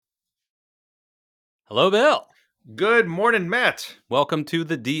Hello, Bill. Good morning, Matt. Welcome to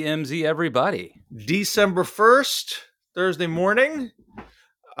the DMZ, everybody. December 1st, Thursday morning.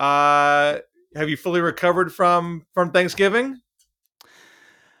 Have you fully recovered from Thanksgiving?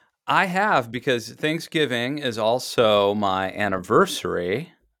 I have, because Thanksgiving is also my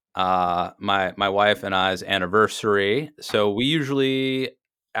anniversary, my wife and I's anniversary. So we usually,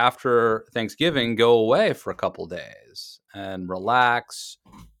 after Thanksgiving, go away for a couple days and relax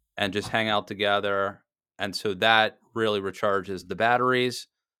and just hang out together. And so that really recharges the batteries.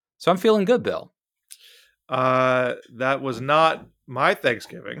 So I'm feeling good, Bill. That was not my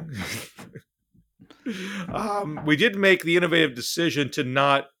Thanksgiving. We did make the innovative decision to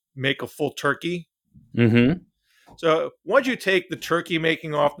not make a full turkey. Mm-hmm. So once you take the turkey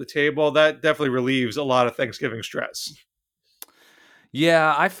making off the table, that definitely relieves a lot of Thanksgiving stress.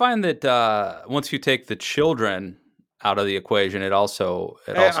 Yeah, I find that once you take the children out of the equation, it also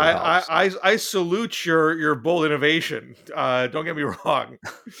Hey, helps. I salute your bold innovation. Don't get me wrong.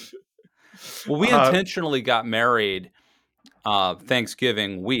 Well, we Uh, intentionally got married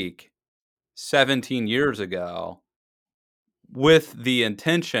Thanksgiving week 17 years ago with the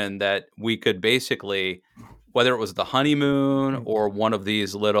intention that we could basically, whether it was the honeymoon or one of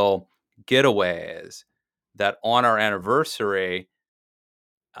these little getaways, that on our anniversary,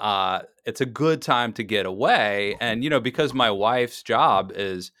 it's a good time to get away. And, because my wife's job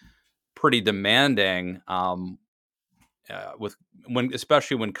is pretty demanding,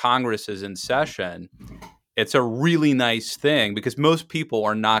 especially when Congress is in session, it's a really nice thing because most people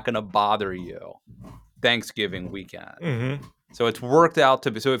are not going to bother you Thanksgiving weekend. mm-hmm. So it's worked out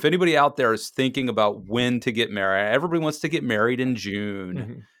to be. So if anybody out there is thinking about when to get married, everybody wants to get married in June.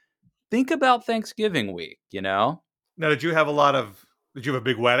 Mm-hmm. Think about Thanksgiving week, Now, did you have a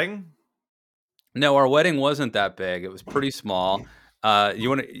big wedding? No, our wedding wasn't that big. It was pretty small. You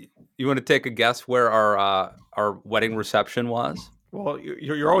want to take a guess where our wedding reception was? Well,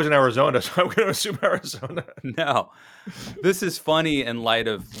 you're always in Arizona, so I'm going to assume Arizona. No. This is funny in light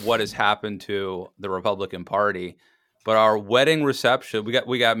of what has happened to the Republican Party. But our wedding reception,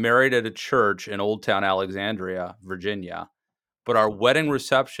 we got married at a church in Old Town Alexandria, Virginia. But our wedding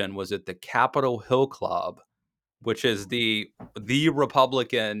reception was at the Capitol Hill Club, which is the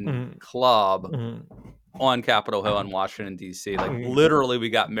Republican Mm-hmm. club Mm-hmm. on Capitol Hill in Washington, D.C. Like Mm-hmm. literally,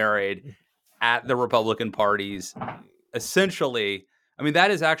 we got married at the Republican Party's essentially. I mean, that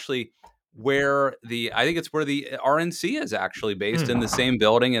is actually where I think it's where the RNC is actually based, in the same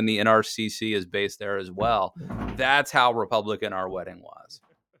building, and the NRCC is based there as well. That's how Republican our wedding was.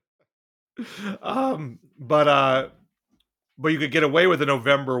 But you could get away with a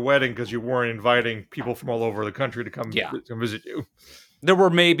November wedding because you weren't inviting people from all over the country to come Yeah. visit you. There were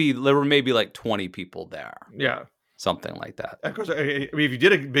maybe like 20 people there. Yeah, Something like that. of course. I mean, if you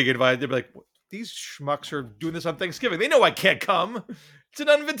did a big invite, they'd be like, "These schmucks are doing this on Thanksgiving. They know I can't come. It's an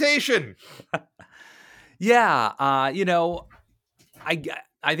invitation." Yeah, I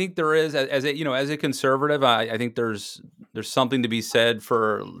think there is, as a conservative, I think there's something to be said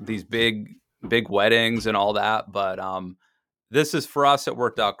for these big weddings and all that, but this is, for us, it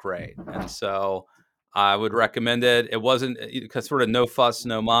worked out great, and so I would recommend it. It wasn't sort of no fuss,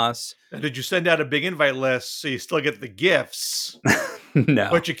 no muss. Now, did you send out a big invite list so you still get the gifts, No,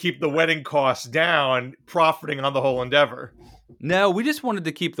 but you keep the wedding costs down, profiting on the whole endeavor? no, we just wanted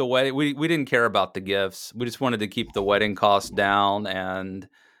to keep the wedding. We didn't care about the gifts. We just wanted to keep the wedding costs down, and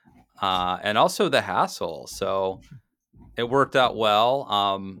also the hassle. So it worked out well.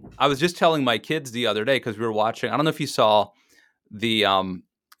 I was just telling my kids the other day, because we were watching. I don't know if you saw the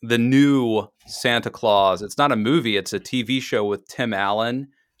new Santa Claus. It's not a movie; it's a TV show with Tim Allen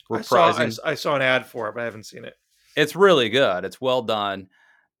reprising. I saw an ad for it, but I haven't seen it. It's really good. It's well done,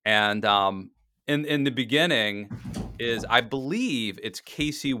 and in the beginning is, I believe it's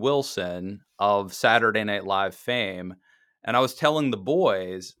Casey Wilson of Saturday Night Live fame, and I was telling the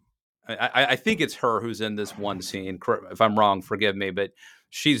boys. I think it's her who's in this one scene. If I'm wrong, forgive me, but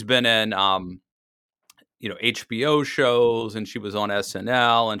she's been in HBO shows, and she was on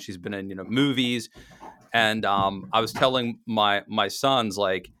SNL, and she's been in movies. And I was telling my sons,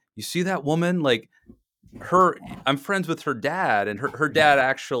 like, you see that woman, like, I'm friends with her dad, and her dad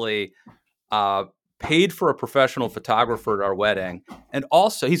actually paid for a professional photographer at our wedding, and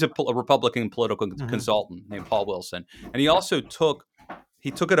also he's a Republican political consultant named Paul Wilson, and he also took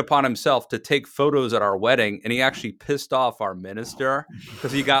it upon himself to take photos at our wedding, and he actually pissed off our minister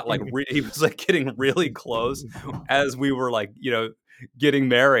because he got he was like getting really close as we were like getting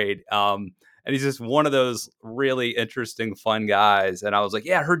married. And he's just one of those really interesting, fun guys. And I was like,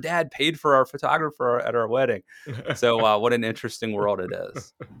 yeah, her dad paid for our photographer at our wedding. So what an interesting world it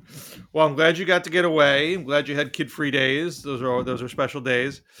is. Well, I'm glad you got to get away. I'm glad you had kid-free days. Those are special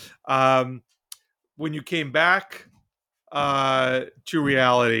days. When you came back to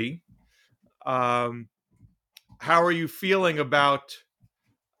reality, how are you feeling about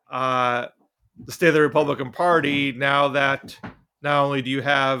the state of the Republican Party now that not only do you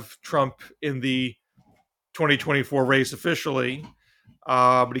have Trump in the 2024 race officially,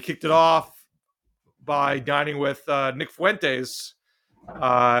 but he kicked it off by dining with Nick Fuentes,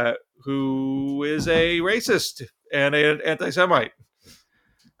 who is a racist and an anti-Semite.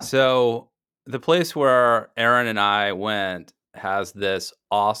 So the place where Aaron and I went has this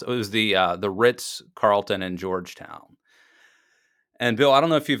awesome. It was the Ritz Carlton in Georgetown. And Bill, I don't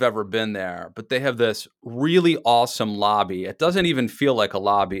know if you've ever been there, but they have this really awesome lobby. It doesn't even feel like a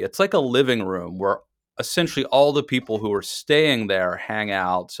lobby. It's like a living room where essentially all the people who are staying there hang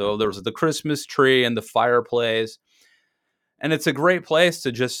out. So there's the Christmas tree and the fireplace. And it's a great place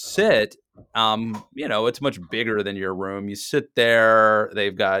to just sit. It's much bigger than your room. You sit there.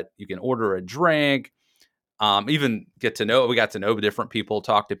 You can order a drink, even we got to know different people,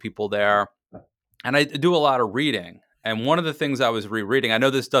 talk to people there. And I do a lot of reading. And one of the things I was rereading, I know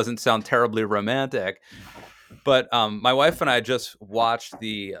this doesn't sound terribly romantic, but my wife and I just watched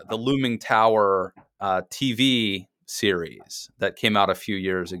the Looming Tower TV series that came out a few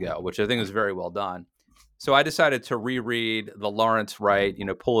years ago, which I think is very well done. So I decided to reread the Lawrence Wright,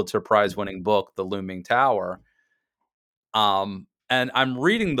 Pulitzer Prize winning book, The Looming Tower. And I'm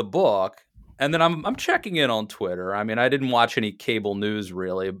reading the book, and then I'm checking in on Twitter. I mean, I didn't watch any cable news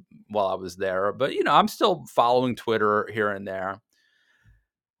really while I was there, but I'm still following Twitter here and there.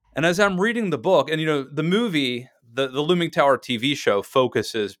 And as I'm reading the book, and the movie, the Looming Tower TV show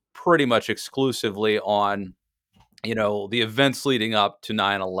focuses pretty much exclusively on the events leading up to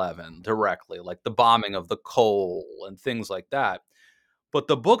 9/11 directly, like the bombing of the Cole and things like that. But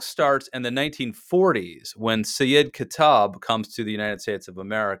the book starts in the 1940s when Syed Khattab comes to the United States of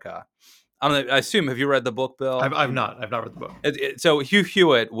America. I assume, have you read the book, Bill? I've not read the book. So Hugh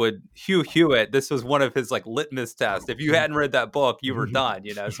Hewitt, this was one of his like litmus tests. If you hadn't read that book, you were done,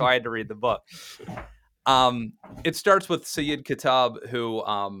 so I had to read the book. It starts with Syed Khattab, who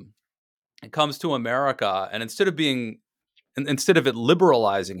comes to America, and instead of it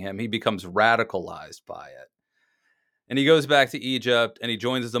liberalizing him, he becomes radicalized by it. And he goes back to Egypt, and he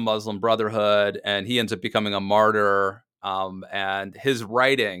joins the Muslim Brotherhood, and he ends up becoming a martyr. And his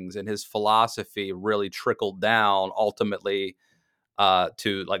writings and his philosophy really trickled down ultimately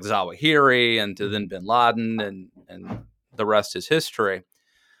to like Zawahiri and to then Bin Laden, and the rest is history.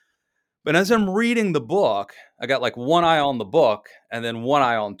 But as I'm reading the book, I got like one eye on the book and then one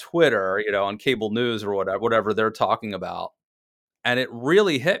eye on Twitter, on cable news or whatever they're talking about. And it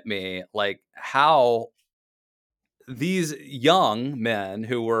really hit me like how these young men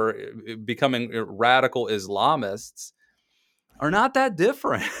who were becoming radical Islamists are not that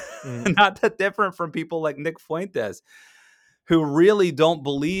different, not that different from people like Nick Fuentes, who really don't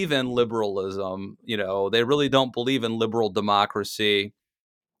believe in liberalism. They really don't believe in liberal democracy.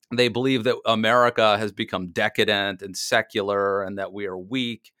 They believe that America has become decadent and secular and that we are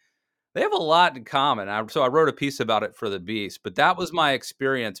weak. They have a lot in common. So I wrote a piece about it for The Beast, but that was my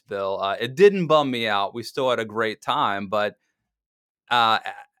experience, Bill. It didn't bum me out. We still had a great time. But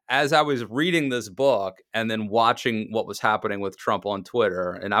as I was reading this book and then watching what was happening with Trump on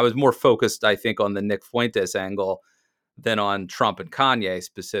Twitter, and I was more focused, I think, on the Nick Fuentes angle than on Trump and Kanye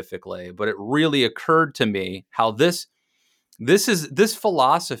specifically. But it really occurred to me how this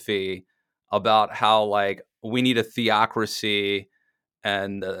philosophy about how like we need a theocracy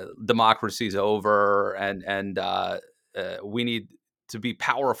and democracy's over and we need to be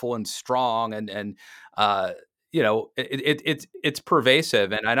powerful and strong and it's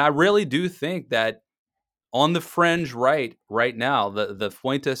pervasive, and I really do think that on the fringe right now, the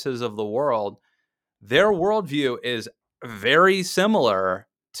Fuenteses of the world, their worldview is very similar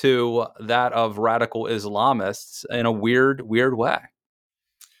to that of radical Islamists in a weird way.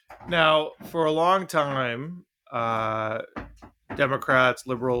 Now, for a long time, Democrats,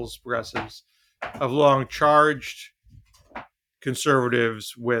 liberals, progressives have long charged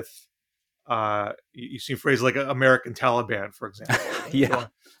conservatives with, you see phrases like American Taliban, for example. Yeah.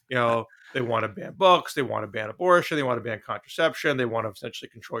 They want to ban books, they want to ban abortion, they want to ban contraception, they want to essentially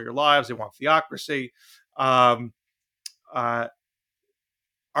control your lives, they want theocracy.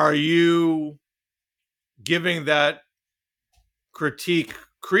 Are you giving that critique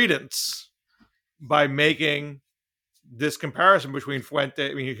credence by making this comparison between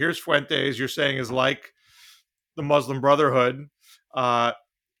Fuentes. I mean, here's Fuentes. You're saying is like the Muslim Brotherhood.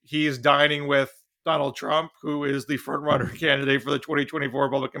 He is dining with Donald Trump, who is the frontrunner candidate for the 2024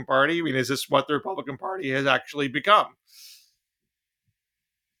 Republican Party. I mean, is this what the Republican Party has actually become?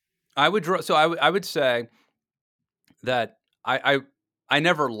 I would say that I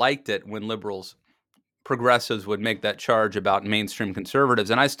never liked it when liberals, progressives would make that charge about mainstream conservatives,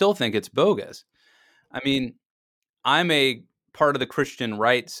 and I still think it's bogus. I mean, I'm a part of the Christian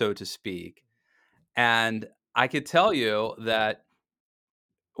right, so to speak, and I could tell you that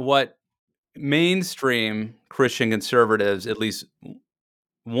what mainstream Christian conservatives at least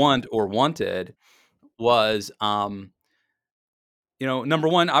wanted was, number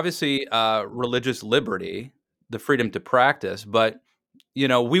one, obviously, religious liberty, the freedom to practice, but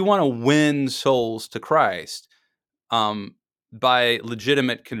we want to win souls to Christ by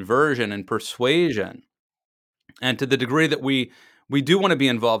legitimate conversion and persuasion, and to the degree that we do want to be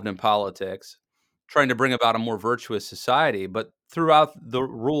involved in politics, trying to bring about a more virtuous society, but throughout the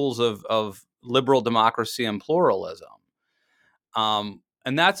rules of liberal democracy and pluralism.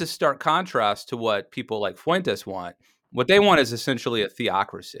 And that's a stark contrast to what people like Fuentes want. What they want is essentially a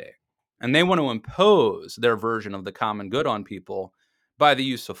theocracy, and they want to impose their version of the common good on people by the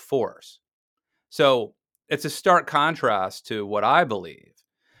use of force. So it's a stark contrast to what I believe.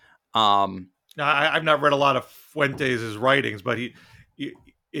 Now, I've not read a lot of Fuentes' writings, but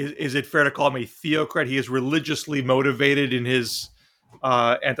is it fair to call him a theocrat? He is religiously motivated in his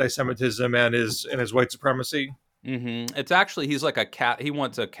anti-Semitism and his white supremacy. Mm-hmm. It's actually, he's like he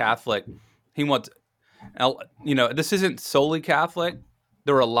wants a Catholic. He wants, this isn't solely Catholic.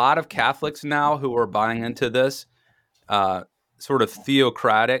 There are a lot of Catholics now who are buying into this sort of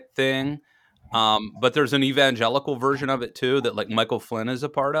theocratic thing. But there's an evangelical version of it too that like Michael Flynn is a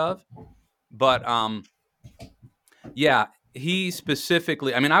part of. But yeah, he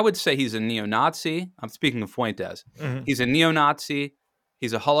specifically, I mean, I would say he's a neo-Nazi. I'm speaking of Fuentes. Mm-hmm. He's a neo-Nazi.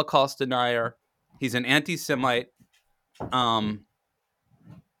 He's a Holocaust denier. He's an anti-Semite.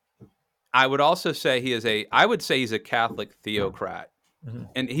 I would also say he's a Catholic theocrat. Mm-hmm.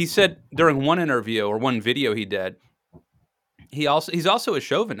 And he said during one interview or one video he did, he's also a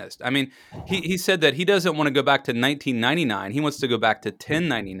chauvinist. I mean, he said that he doesn't want to go back to 1999. He wants to go back to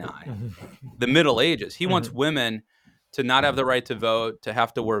 1099, mm-hmm. the Middle Ages. He mm-hmm. wants women to not have the right to vote, to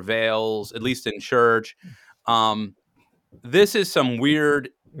have to wear veils, at least in church. This is some weird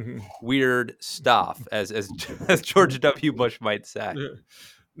stuff, as George W. Bush might say.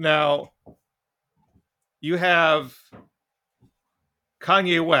 Now, you have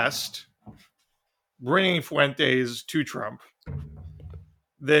Kanye West bringing Fuentes to Trump,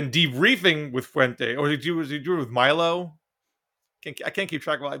 then debriefing with Fuentes, or did you do it with Milo? I can't keep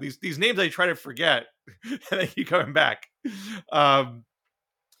track of all these names. I try to forget, and they keep coming back. Say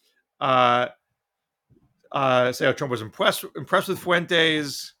how Trump was impressed with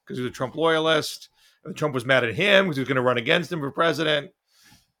Fuentes because he was a Trump loyalist, and Trump was mad at him because he was going to run against him for president.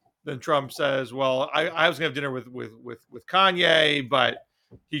 Then Trump says, "Well, I was going to have dinner with Kanye, but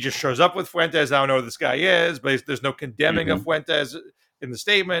he just shows up with Fuentes. I don't know who this guy is, but there's no condemning mm-hmm. of Fuentes in the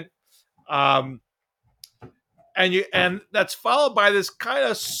statement." And that's followed by this kind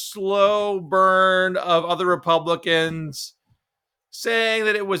of slow burn of other Republicans saying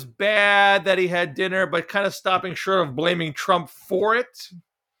that it was bad that he had dinner, but kind of stopping short of blaming Trump for it.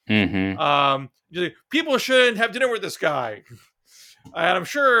 Mm-hmm. People shouldn't have dinner with this guy. And I'm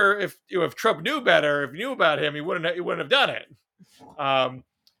sure if Trump knew better, if he knew about him, he wouldn't have done it. I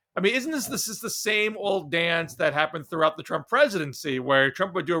mean, isn't this is the same old dance that happened throughout the Trump presidency, where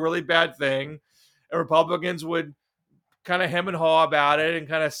Trump would do a really bad thing, and Republicans would kind of hem and haw about it and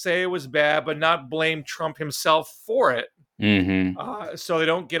kind of say it was bad, but not blame Trump himself for it. Mm-hmm. So they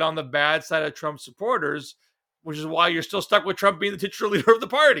don't get on the bad side of Trump supporters, which is why you're still stuck with Trump being the titular leader of the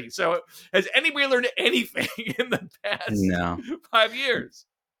party. So has anybody learned anything in the past 5 years?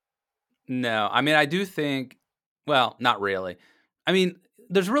 No. I mean, I do think, well, not really. I mean,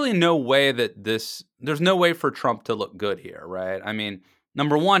 there's really no way there's no way for Trump to look good here, right? I mean,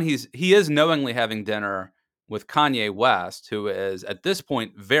 number one, he is knowingly having dinner with Kanye West, who is at this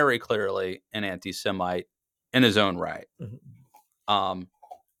point very clearly an anti-Semite in his own right. Mm-hmm.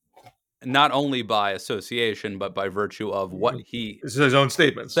 Not only by association, but by virtue of what he this is his own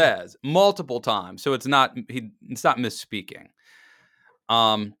statements says multiple times. So it's not misspeaking.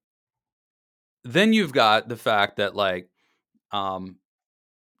 Then you've got the fact that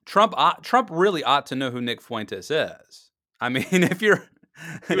Trump really ought to know who Nick Fuentes is. I mean, if you're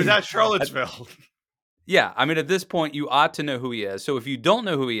he was at Charlottesville. Yeah, I mean, at this point, you ought to know who he is. So if you don't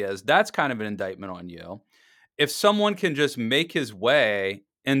know who he is, that's kind of an indictment on you. if someone can just make his way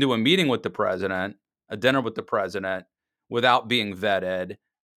into a meeting with the president, a dinner with the president, without being vetted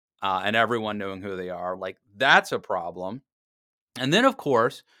and everyone knowing who they are, like that's a problem. And then, of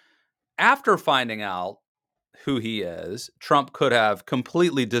course, after finding out who he is, Trump could have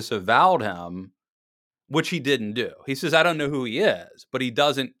completely disavowed him, which he didn't do. He says, I don't know who he is, but he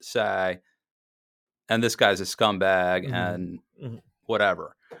doesn't say, and this guy's a scumbag and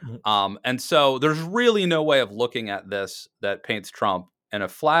whatever. And so there's really no way of looking at this that paints Trump in a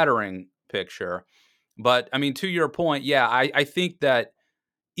flattering picture. But I mean, to your point, yeah, I think that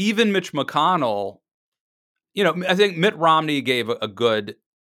even Mitch McConnell, I think Mitt Romney gave a good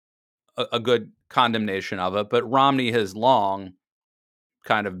condemnation of it, but Romney has long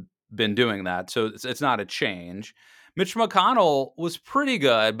kind of been doing that. So it's not a change. Mitch McConnell was pretty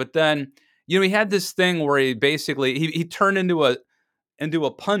good, but then, he had this thing where he basically, he turned into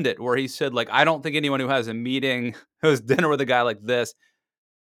a pundit where he said, like, I don't think anyone who has a meeting, who has dinner with a guy like this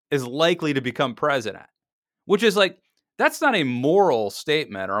is likely to become president, which is like, that's not a moral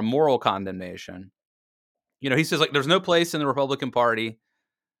statement or a moral condemnation. He says, like, there's no place in the Republican Party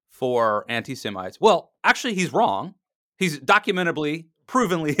for anti-Semites. Well, actually, he's wrong. He's documentably,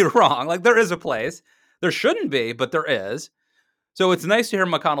 provenly wrong. Like, there is a place. There shouldn't be, but there is. So it's nice to hear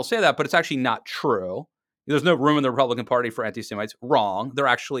McConnell say that, but it's actually not true. There's no room in the Republican Party for anti-Semites. Wrong. There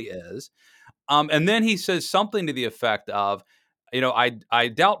actually is. And then he says something to the effect of, I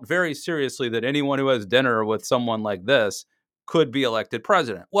doubt very seriously that anyone who has dinner with someone like this could be elected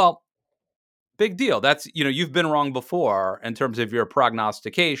president. Well, big deal. That's, you've been wrong before in terms of your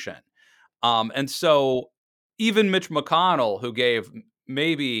prognostication. And so even Mitch McConnell, who gave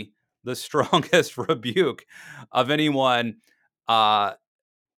maybe the strongest rebuke of anyone,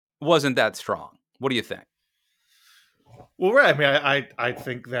 wasn't that strong. What do you think? Well, right. I mean, I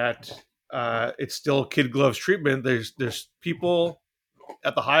think that it's still kid gloves treatment. There's people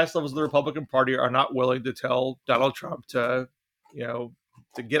at the highest levels of the Republican Party are not willing to tell Donald Trump to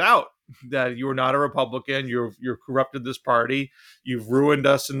get out, that you are not a Republican. You've corrupted this party. You've ruined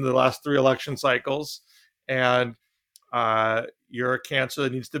us in the last 3 election cycles, and you're a cancer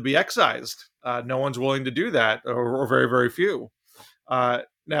that needs to be excised. No one's willing to do that, or very, very few.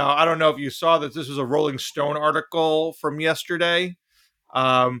 Now, I don't know if you saw that this was a Rolling Stone article from yesterday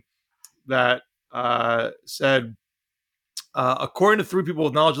that said, according to 3 people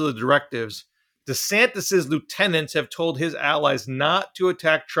with knowledge of the directives, DeSantis's lieutenants have told his allies not to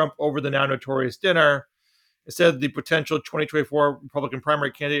attack Trump over the now notorious dinner. It said the potential 2024 Republican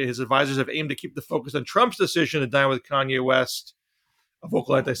primary candidate, his advisors have aimed to keep the focus on Trump's decision to dine with Kanye West, a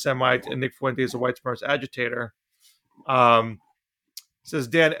vocal anti-Semite, and Nick Fuentes, a white supremacist agitator. Says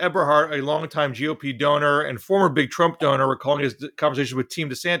Dan Eberhardt, a longtime GOP donor and former big Trump donor, recalling his conversation with Team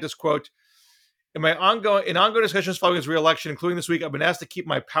DeSantis, quote, in ongoing discussions following his re-election, including this week, I've been asked to keep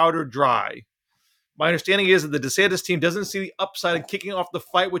my powder dry. My understanding is that the DeSantis team doesn't see the upside in kicking off the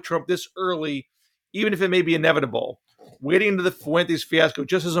fight with Trump this early, even if it may be inevitable. Waiting into the Fuentes fiasco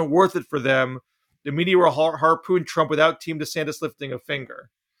just isn't worth it for them. The media will harpoon Trump without Team DeSantis lifting a finger.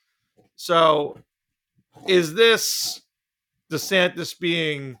 So, is this DeSantis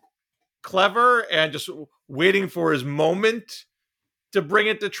being clever and just waiting for his moment to bring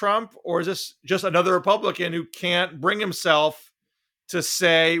it to Trump? Or is this just another Republican who can't bring himself to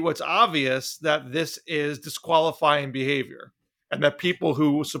say what's obvious, that this is disqualifying behavior and that people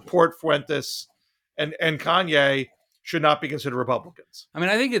who support Fuentes and Kanye should not be considered Republicans? I mean,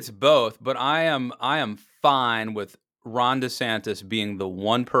 I think it's both, but I am fine with Ron DeSantis being the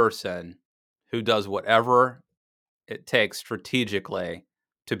one person who does whatever it takes strategically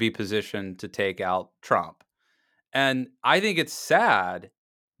to be positioned to take out Trump. And I think it's sad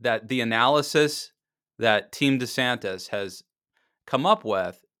that the analysis that Team DeSantis has come up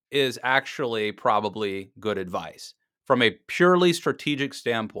with is actually probably good advice from a purely strategic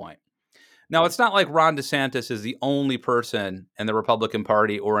standpoint. Now, it's not like Ron DeSantis is the only person in the Republican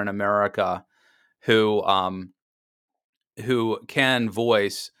Party or in America who can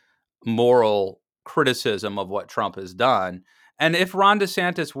voice moral criticism of what Trump has done. And if Ron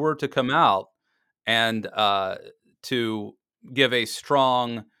DeSantis were to come out and to give a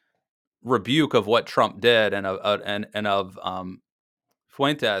strong rebuke of what Trump did and of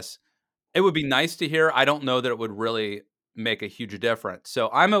Fuentes, it would be nice to hear. I don't know that it would really make a huge difference. So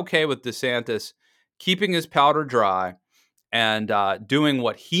I'm okay with DeSantis keeping his powder dry and doing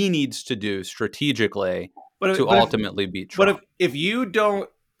what he needs to do strategically to ultimately beat Trump. But if you don't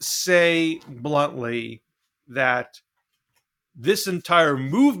say bluntly that this entire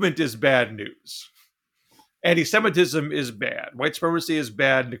movement is bad news, anti-Semitism is bad. White supremacy is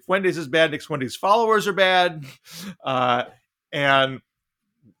bad. Nick Fuentes is bad. Nick Fuentes' followers are bad. And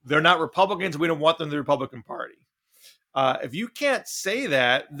they're not Republicans. We don't want them in the Republican Party. If you can't say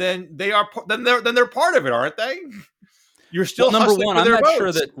that, then they're part of it, aren't they? You're still number hustling one. for their I'm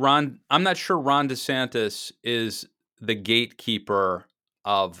votes. not sure Ron DeSantis is the gatekeeper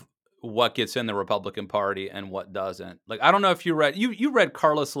of what gets in the Republican Party and what doesn't. Like, I don't know if you read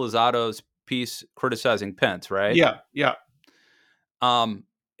Carlos Lozado's piece criticizing Pence, right? Yeah.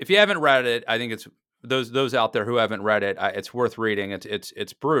 If you haven't read it, I think it's those out there who haven't read it. It's worth reading.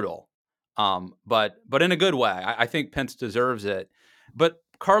 It's brutal, but in a good way. I think Pence deserves it. But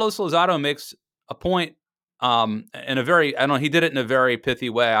Carlos Lozado makes a point in a very, I don't know, he did it in a very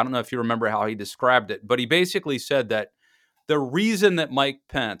pithy way. I don't know if you remember how he described it, but he basically said that the reason that Mike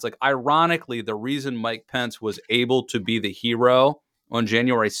Pence, like ironically, the reason Mike Pence was able to be the hero on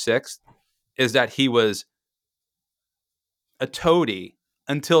January 6th is that he was a toady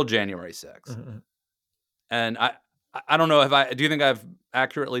until January 6th. Mm-hmm. And I don't know do you think I've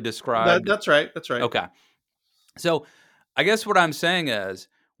accurately described? That's right. Okay. So I guess what I'm saying is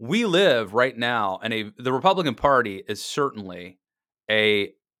we live right now, and the Republican Party is certainly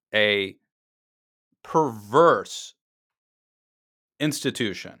a perverse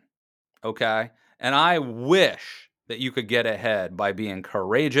institution. Okay. And I wish that you could get ahead by being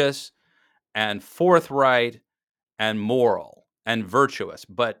courageous and forthright and moral and virtuous,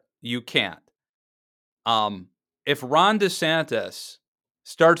 but you can't. If Ron DeSantis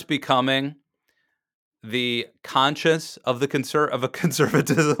starts becoming the conscience of the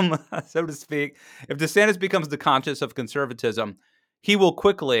conservatism, so to speak, if DeSantis becomes the conscience of conservatism, he will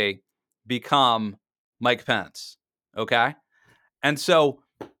quickly become Mike Pence. Okay? And so,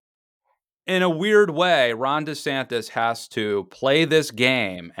 in a weird way, Ron DeSantis has to play this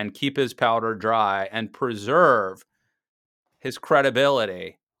game and keep his powder dry and preserve his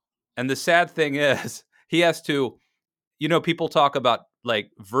credibility. And the sad thing is, he has to, people talk about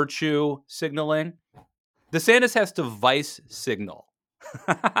like virtue signaling. DeSantis has to vice signal.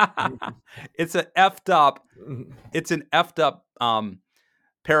 It's an effed up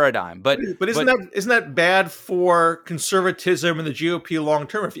paradigm. But isn't that bad for conservatism and the GOP long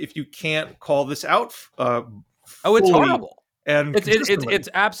term if you can't call this out? It's horrible. And it's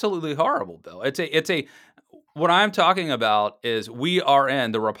absolutely horrible, Bill. What I'm talking about is we are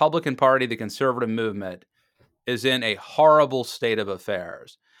in the Republican Party, the conservative movement is in a horrible state of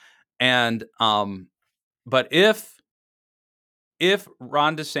affairs. And but if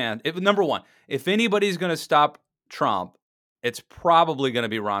Ron DeSantis, number one, if anybody's going to stop Trump, it's probably going to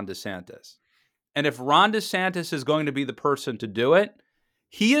be Ron DeSantis. And if Ron DeSantis is going to be the person to do it,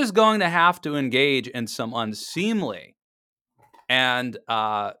 he is going to have to engage in some unseemly and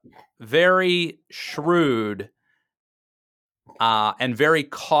very shrewd and very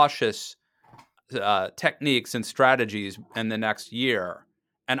cautious techniques and strategies in the next year.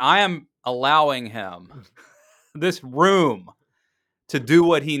 And I am allowing him this room to do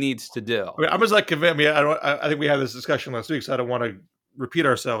what he needs to do. I'm just like convinced. I think we had this discussion last week, so I don't want to repeat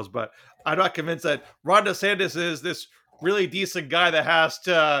ourselves. But I'm not convinced that Ron DeSantis is this really decent guy that has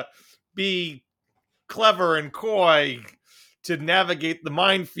to be clever and coy to navigate the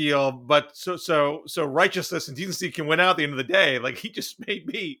minefield. But so righteousness and decency can win out at the end of the day. Like, he just may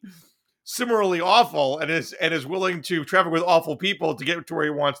be similarly awful and is willing to traffic with awful people to get to where he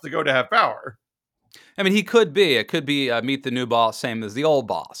wants to go to have power. I mean, it could be meet the new boss, same as the old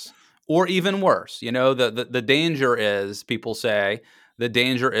boss, or even worse. The danger is, people say, the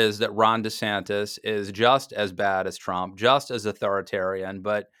danger is that Ron DeSantis is just as bad as Trump, just as authoritarian,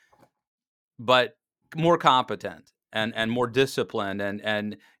 but more competent and more disciplined.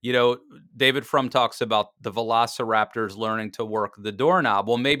 And David Frum talks about the velociraptors learning to work the doorknob.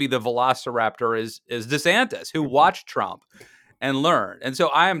 Well, maybe the velociraptor is DeSantis, who watched Trump and learned. And so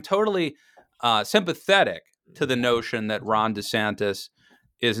I am totally sympathetic to the notion that Ron DeSantis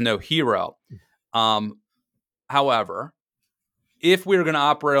is no hero. However, if we're going to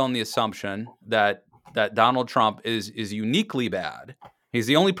operate on the assumption that Donald Trump is uniquely bad, he's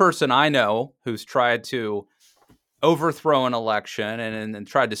the only person I know who's tried to overthrow an election and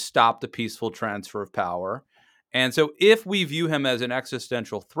tried to stop the peaceful transfer of power. And so if we view him as an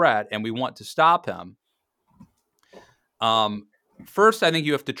existential threat and we want to stop him, first, I think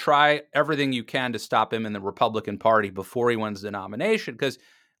you have to try everything you can to stop him in the Republican Party before he wins the nomination. Because,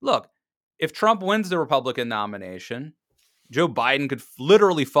 look, if Trump wins the Republican nomination, Joe Biden could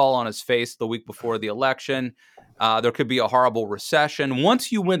literally fall on his face the week before the election. There could be a horrible recession.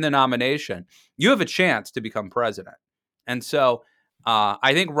 Once you win the nomination, you have a chance to become president. And so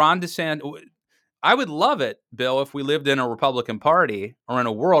I think Ron DeSantis, I would love it, Bill, if we lived in a Republican Party or in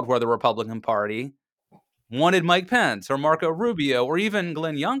a world where the Republican Party wanted Mike Pence or Marco Rubio or even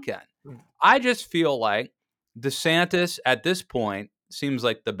Glenn Youngkin. I just feel like DeSantis at this point seems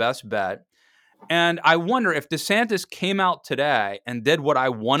like the best bet. And I wonder if DeSantis came out today and did what I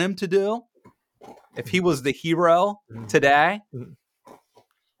want him to do, if he was the hero today,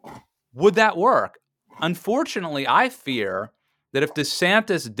 would that work? Unfortunately, I fear that if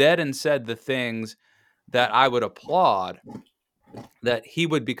DeSantis did and said the things that I would applaud, that he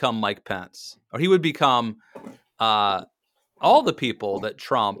would become Mike Pence, or he would become all the people that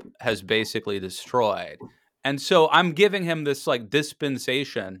Trump has basically destroyed. And so I'm giving him this like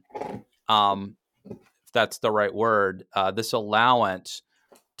dispensation, if that's the right word, this allowance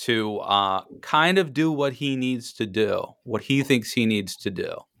to kind of do what he needs to do, what he thinks he needs to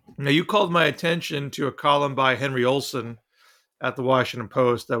do. Now, you called my attention to a column by Henry Olsen at the Washington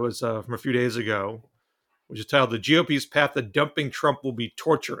Post that was from a few days ago, which is titled "The GOP's Path to Dumping Trump Will Be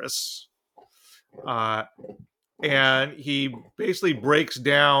Torturous." And he basically breaks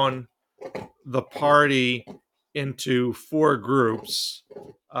down the party into four groups: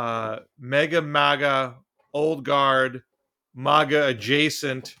 Mega MAGA, Old Guard, MAGA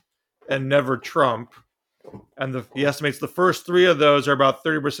Adjacent, and Never Trump. And he estimates the first three of those are about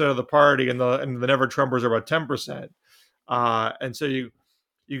 30% of the party, and the Never Trumpers are about 10%. And so you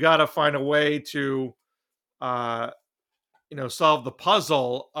got to find a way to solve the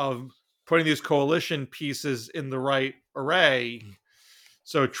puzzle of putting these coalition pieces in the right array,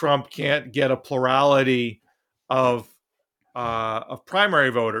 so Trump can't get a plurality of primary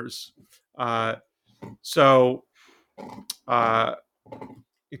voters.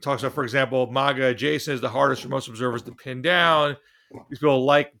 He talks about, for example, MAGA adjacent is the hardest for most observers to pin down. These people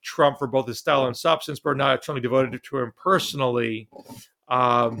like Trump for both his style and substance, but are not extremely devoted to him personally.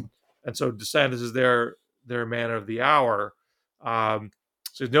 And so DeSantis is their man of the hour.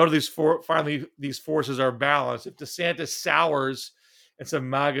 So note these these forces are balanced. If DeSantis sours and some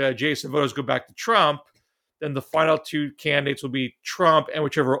MAGA adjacent voters go back to Trump, then the final two candidates will be Trump and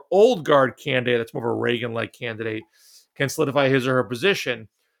whichever old guard candidate, that's more of a Reagan-like candidate, can solidify his or her position.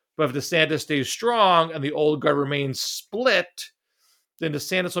 But if DeSantis stays strong and the old guard remains split, then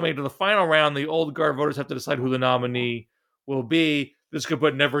DeSantis will make it to the final round. The old guard voters have to decide who the nominee will be. This could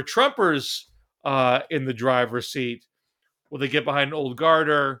put Never Trumpers in the driver's seat. Will they get behind an old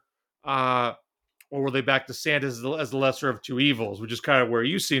guarder, or will they back DeSantis as the lesser of two evils, which is kind of where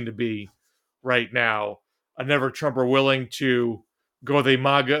you seem to be right now? A Never Trumper willing to go with a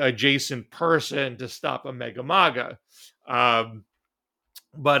MAGA adjacent person to stop a mega MAGA. But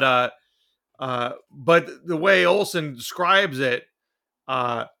the way Olsen describes it,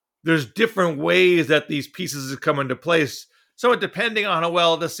 there's different ways that these pieces come into place, somewhat depending on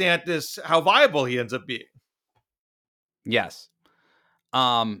how viable he ends up being. Yes.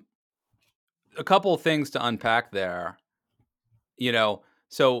 A couple of things to unpack there.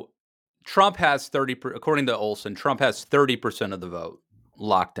 So Trump has 30%, according to Olsen, Trump has 30% of the vote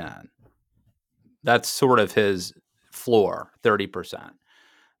locked in. That's sort of his floor, 30%.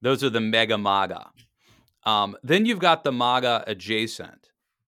 Those are the mega MAGA. Then you've got the MAGA adjacent.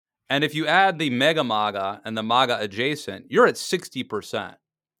 And if you add the mega MAGA and the MAGA adjacent, you're at 60%.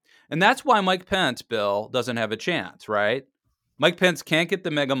 And that's why Mike Pence, Bill, doesn't have a chance, right? Mike Pence can't get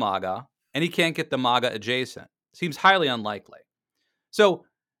the mega MAGA, and he can't get the MAGA adjacent. Seems highly unlikely. So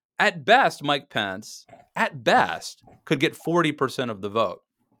at best, Mike Pence, could get 40% of the vote.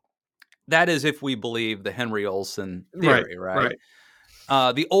 That is if we believe the Henry Olsen theory, right?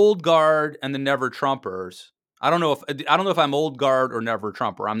 The old guard and the Never Trumpers. I don't know if I'm old guard or Never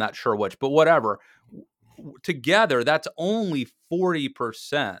Trumper. I'm not sure which, but whatever. Together, that's only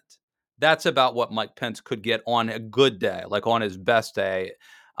 40%. That's about what Mike Pence could get on a good day, like on his best day.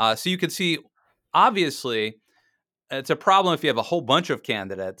 So you can see, obviously, it's a problem if you have a whole bunch of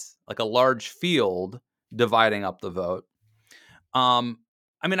candidates, like a large field dividing up the vote.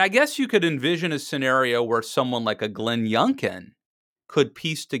 I guess you could envision a scenario where someone like a Glenn Youngkin could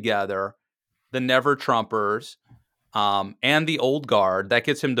piece together the Never Trumpers and the old guard. That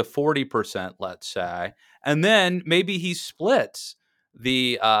gets him to 40%, let's say. And then maybe he splits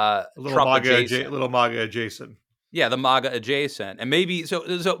the Trump adjacent. Little MAGA adjacent. Yeah, the MAGA adjacent. And maybe,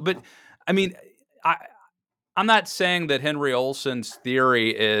 but I'm not saying that Henry Olsen's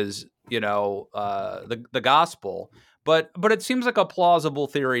theory is, the gospel, but it seems like a plausible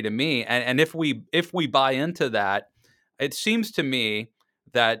theory to me. And if we buy into that, it seems to me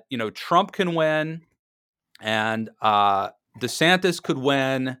that, Trump can win and DeSantis could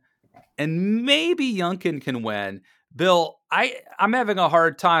win and maybe Youngkin can win. Bill, I'm having a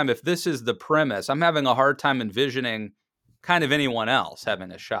hard time, if this is the premise, I'm having a hard time envisioning kind of anyone else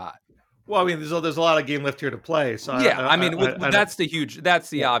having a shot. Well, I mean, there's a lot of game left here to play. So Yeah, I mean, that's the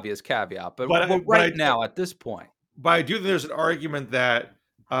yeah. obvious caveat. But now at this point, but I do think there's an argument that,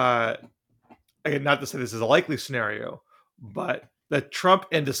 again, not to say this is a likely scenario, but that Trump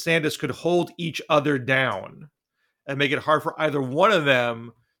and DeSantis could hold each other down and make it hard for either one of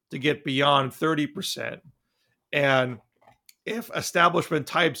them to get beyond 30%. And if establishment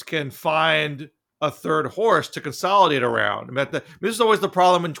types can find a third horse to consolidate around, this is always the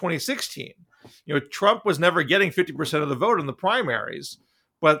problem in 2016. Trump was never getting 50% of the vote in the primaries,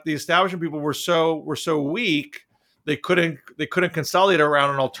 but the establishment people were so weak they couldn't consolidate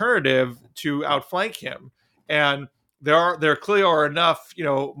around an alternative to outflank him. And there clearly are enough,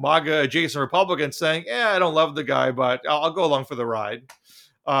 MAGA adjacent Republicans saying, I don't love the guy, but I'll go along for the ride.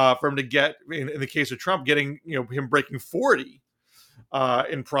 For him to get, in the case of Trump, getting, him breaking 40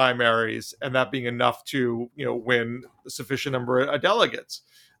 in primaries, and that being enough to, win a sufficient number of delegates.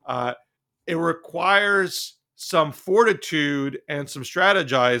 It requires some fortitude and some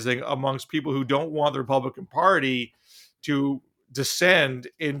strategizing amongst people who don't want the Republican Party to descend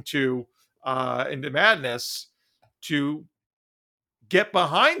into madness, to get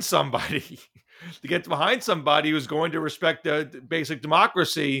behind somebody. To get behind somebody who's going to respect the basic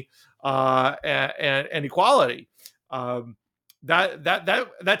democracy and equality.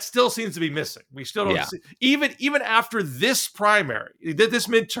 That still seems to be missing. We still don't see, even after this primary, this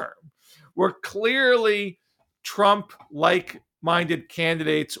midterm, where clearly Trump-like-minded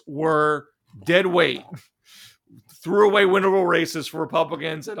candidates were dead weight, threw away winnable races for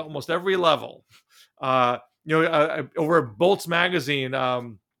Republicans at almost every level. Over at Bolt's magazine,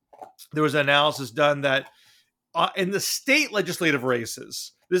 there was an analysis done that in the state legislative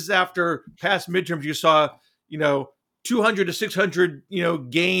races, this is after past midterms, you saw, 200 to 600,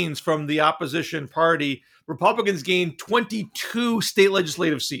 gains from the opposition party. Republicans gained 22 state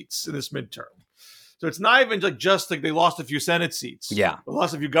legislative seats in this midterm. So it's not even just like they lost a few Senate seats. Yeah. They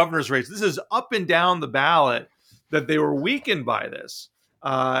lost a few governor's races. This is up and down the ballot that they were weakened by this.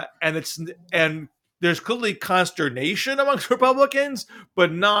 And there's clearly consternation amongst Republicans,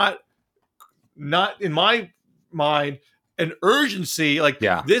 but not in my mind, an urgency.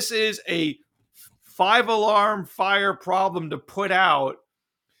 This is a 5-alarm fire problem to put out,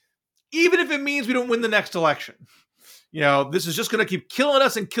 even if it means we don't win the next election. This is just going to keep killing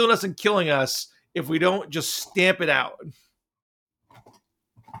us and killing us and killing us if we don't just stamp it out.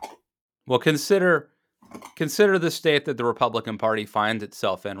 Well, consider the state that the Republican Party finds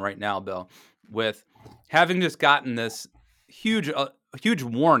itself in right now, Bill, with having just gotten this huge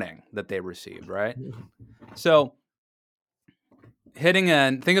warning that they received, right? So hitting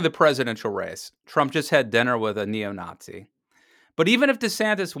in, think of the presidential race. Trump just had dinner with a neo-Nazi. But even if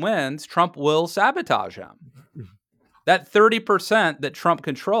DeSantis wins, Trump will sabotage him. That 30% that Trump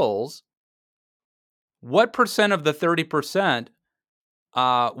controls, what percent of the 30%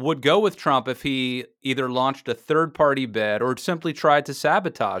 would go with Trump if he either launched a third-party bid or simply tried to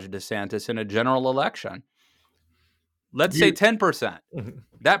sabotage DeSantis in a general election? Let's say 10%.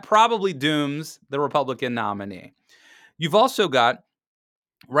 That probably dooms the Republican nominee. You've also got,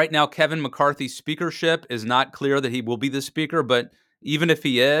 right now, Kevin McCarthy's speakership is not clear that he will be the speaker, but even if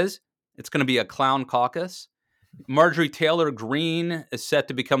he is, it's going to be a clown caucus. Marjorie Taylor Greene is set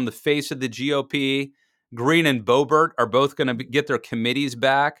to become the face of the GOP. Greene and Boebert are both going to get their committees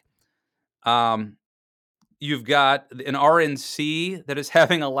back. You've got an RNC that is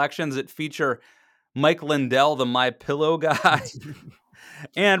having elections that feature Mike Lindell, the My Pillow guy.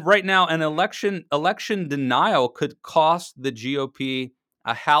 And right now, an election denial could cost the GOP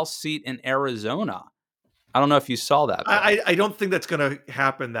a House seat in Arizona. I don't know if you saw that. I don't think that's going to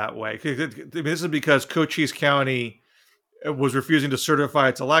happen that way. This is because Cochise County was refusing to certify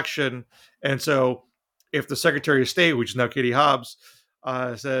its election. And so if the Secretary of State, which is now Katie Hobbs,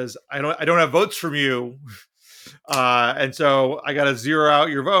 says, I don't have votes from you, and so I got to zero out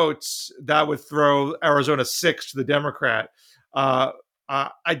your votes, that would throw Arizona 6 to the Democrat. I'm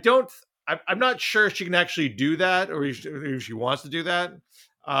not sure she can actually do that, or if she wants to do that.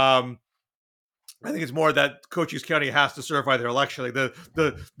 I think it's more that Cochise County has to certify their election. Like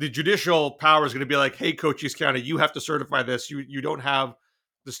the judicial power is going to be like, hey, Cochise County, you have to certify this. You don't have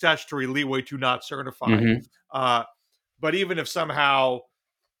the statutory leeway to not certify. Mm-hmm. But even if somehow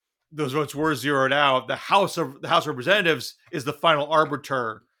those votes were zeroed out, the House of Representatives is the final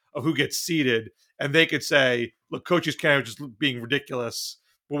arbiter of who gets seated, and they could say, look, Cochise County is just being ridiculous,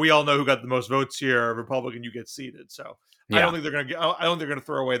 but we all know who got the most votes here. Republican, you get seated. So yeah. I don't think they're going to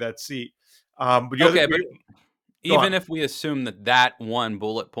throw away that seat. Go even on. if we assume that that one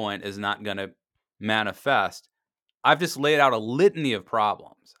bullet point is not going to manifest, I've just laid out a litany of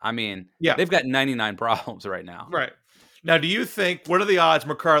problems. I mean, Yeah, they've got 99 problems right now. right. Now, do you think, what are the odds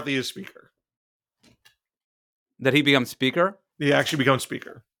McCarthy is speaker? That he becomes speaker? He actually becomes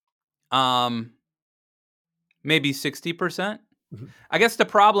speaker. Maybe 60%. Mhm. I guess the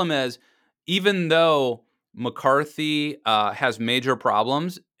problem is, even though McCarthy has major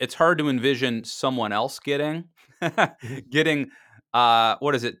problems, it's hard to envision someone else getting getting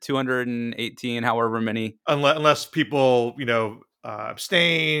what is it, 218, however many. Unless people,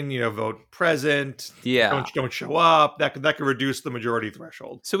 abstain, vote present, Yeah. don't show up, that could reduce the majority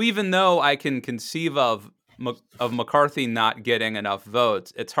threshold. So even though I can conceive of McCarthy not getting enough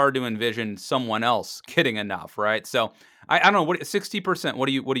votes, it's hard to envision someone else getting enough, right? So I don't know, what 60%. What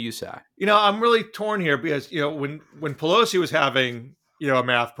do you say? I'm really torn here because when Pelosi was having a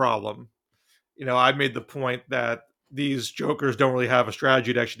math problem, I made the point that these jokers don't really have a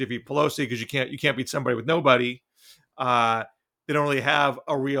strategy to actually defeat Pelosi because you can't beat somebody with nobody. They don't really have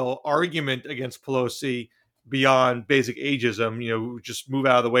a real argument against Pelosi beyond basic ageism. Just move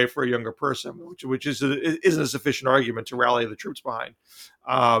out of the way for a younger person, which isn't a sufficient argument to rally the troops behind.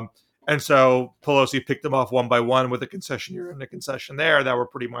 And so Pelosi picked them off one by one with a concession here and a concession there that were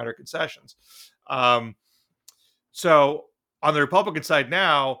pretty minor concessions. So on the Republican side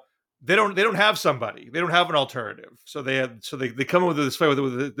now, they don't have somebody. They don't have an alternative. So they come up with this fight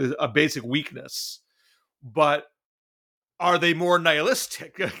with a basic weakness. But are they more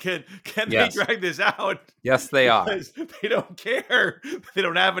nihilistic? Can Yes. they drag this out? Yes, they are. Because they don't care. They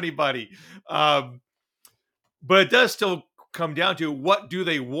don't have anybody. But it does still come down to, what do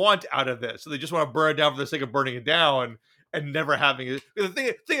they want out of this? So they just want to burn it down for the sake of burning it down and never having it. The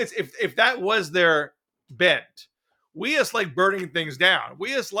thing is, if that was their bent, we just like burning things down. We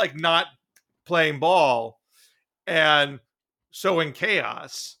just like not playing ball and sowing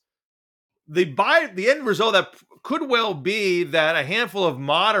chaos. The end result that could well be that a handful of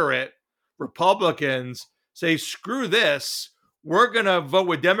moderate Republicans say, screw this, we're gonna vote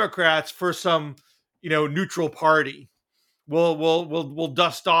with Democrats for some neutral party. We'll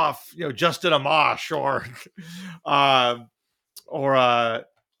dust off Justin Amash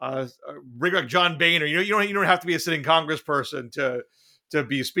bring back John Boehner. You don't have to be a sitting congressperson to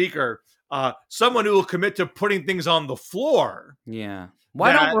be speaker. Someone who will commit to putting things on the floor. Yeah.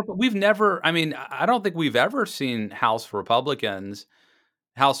 Why don't we've never? I mean, I don't think we've ever seen House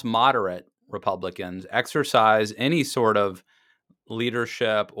moderate Republicans exercise any sort of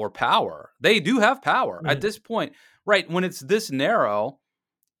leadership or power. They do have power at this point, right? When it's this narrow,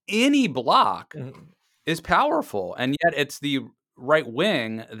 any block is powerful, and yet it's the right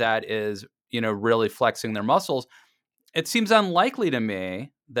wing that is, really flexing their muscles. It seems unlikely to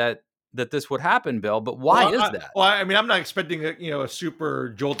me that this would happen, Bill. But why is that? Well, I mean, I'm not expecting a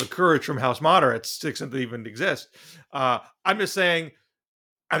super jolt of courage from House moderates to the extent they even exist. I'm just saying,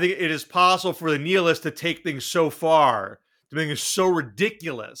 I think it is possible for the nihilists to take things so far, to make it so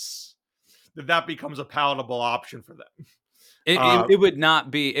ridiculous that becomes a palatable option for them. It would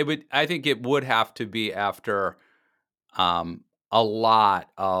not be. It would. I think it would have to be after a lot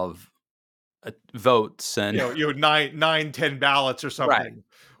of votes and 9-10 ballots or something,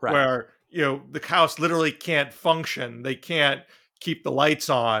 right. where the House literally can't function. They can't keep the lights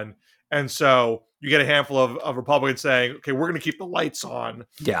on, and so you get a handful of Republicans saying, "Okay, we're going to keep the lights on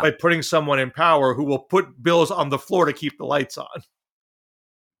by putting someone in power who will put bills on the floor to keep the lights on."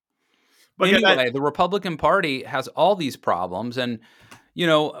 But anyway, the Republican Party has all these problems, and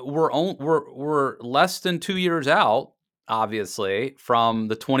we're less than 2 years out, obviously, from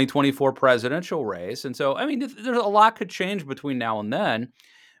the 2024 presidential race, and so I mean, there's a lot could change between now and then.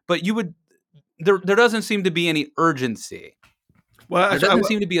 But there doesn't seem to be any urgency. Well, there doesn't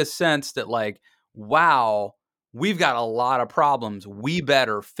seem to be a sense that like, wow, we've got a lot of problems. We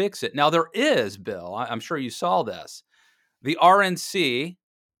better fix it. Now there is, Bill. I'm sure you saw this. The RNC.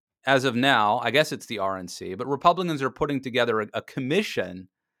 As of now, I guess it's the RNC, but Republicans are putting together a commission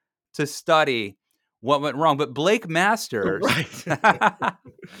to study what went wrong. But Blake Masters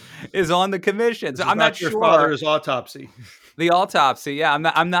is on the commission. So I'm not sure. Your father's autopsy. The autopsy, yeah.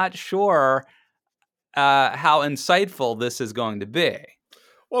 I'm not sure how insightful this is going to be.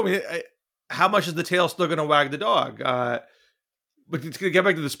 Well, I mean, how much is the tail still going to wag the dog? But to get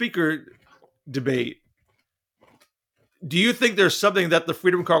back to the speaker debate, do you think there's something that the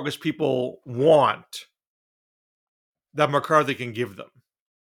Freedom Caucus people want that McCarthy can give them?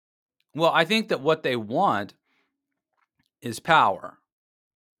 Well, I think that what they want is power.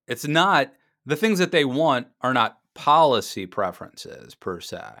 It's not, the things that they want are not policy preferences per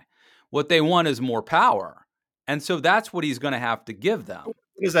se. What they want is more power. And so that's what he's going to have to give them. What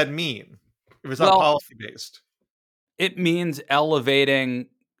does that mean if it's not Well, policy based? it means elevating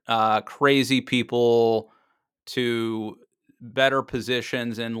crazy people to better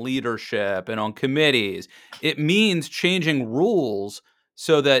positions in leadership and on committees. It means changing rules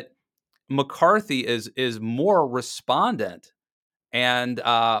so that McCarthy is more respondent and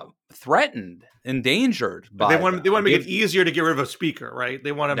threatened, endangered by They want to make it It- easier to get rid of a speaker, right?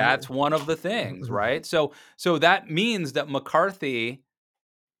 They want to. That's one of the things, right? So that means that McCarthy,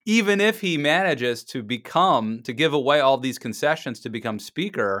 even if he manages to give away all these concessions to become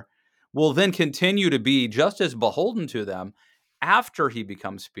speaker, will then continue to be just as beholden to them after he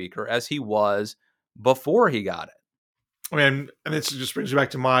becomes speaker as he was before he got it. I mean, and this just brings me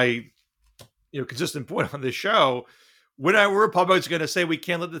back to my, consistent point on this show. When are Republicans going to say we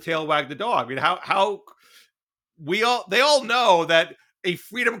can't let the tail wag the dog? I mean, how they all know that a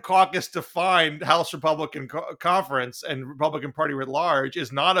Freedom Caucus defined House Republican Conference and Republican Party writ large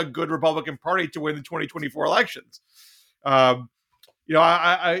is not a good Republican Party to win the 2024 elections. We're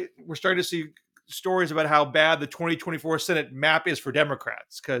starting to see stories about how bad the 2024 Senate map is for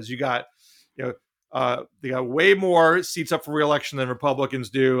Democrats, because they got way more seats up for re-election than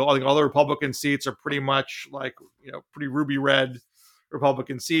Republicans do. I think all the Republican seats are pretty much like, pretty ruby red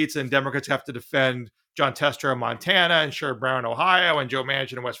Republican seats, and Democrats have to defend John Tester in Montana and Sherrod Brown in Ohio and Joe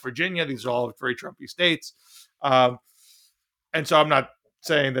Manchin in West Virginia. These are all very Trumpy states. And so I'm not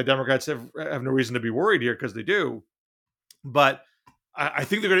saying that Democrats have no reason to be worried here, because they do. But I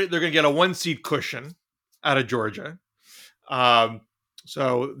think they're going to get a 1-seat cushion out of Georgia.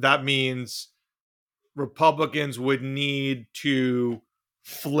 So that means Republicans would need to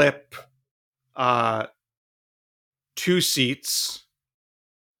flip 2 seats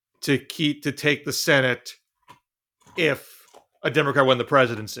to take the Senate if a Democrat won the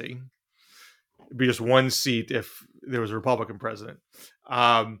presidency. It'd be just 1 seat if there was a Republican president.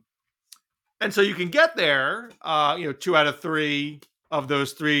 And so you can get there, 2 out of 3 of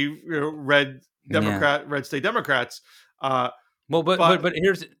those 3 red state Democrats. But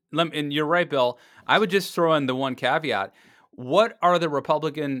here's, and you're right, Bill. I would just throw in the one caveat. What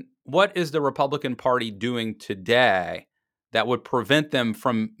is the Republican Party doing today that would prevent them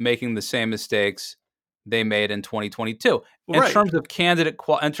from making the same mistakes they made in 2022 in terms of candidate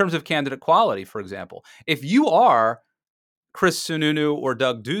quality? For example, if you are Chris Sununu or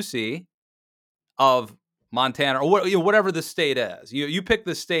Doug Ducey of Montana, or whatever the state is, you pick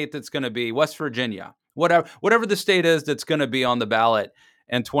the state that's going to be West Virginia, whatever the state is that's going to be on the ballot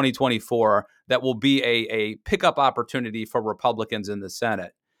in 2024, that will be a pickup opportunity for Republicans in the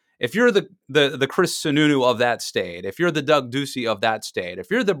Senate. If you're the Chris Sununu of that state, if you're the Doug Ducey of that state,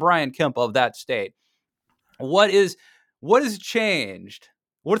 if you're the Brian Kemp of that state, what has changed?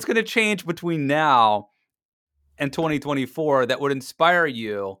 What's going to change between now and 2024 that would inspire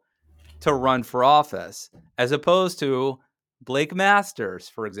you to run for office, as opposed to Blake Masters,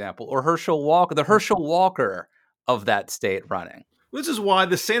 for example, or Herschel Walker, the Herschel Walker of that state running? This is why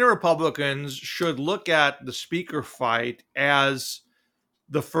the Senate Republicans should look at the speaker fight as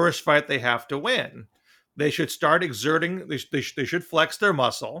the first fight they have to win. They should start exerting, they should flex their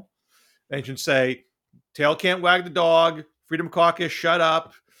muscle. They should say, tail can't wag the dog, Freedom Caucus, shut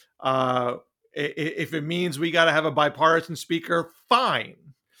up. If it means we got to have a bipartisan speaker, fine.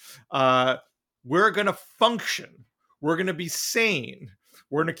 We're going to function. We're going to be sane.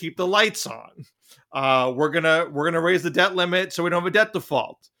 We're going to keep the lights on. We're gonna raise the debt limit so we don't have a debt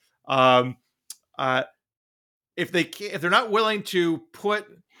default. If they're not willing to put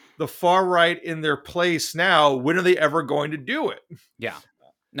the far right in their place now, when are they ever going to do it? Yeah.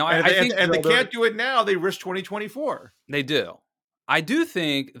 No, I think they can't do it now. They risk 2024. They do. I do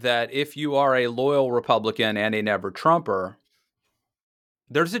think that if you are a loyal Republican and a never Trumper,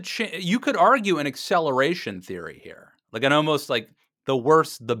 there's you could argue an acceleration theory here, like an almost like the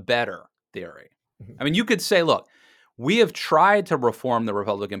worse the better theory. I mean, you could say, look, we have tried to reform the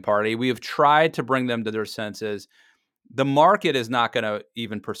Republican Party. We have tried to bring them to their senses. The market is not going to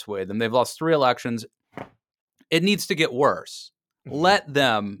even persuade them. They've lost 3 elections. It needs to get worse. Let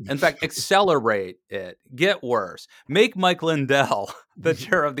them, in fact, accelerate it, get worse. Make Mike Lindell the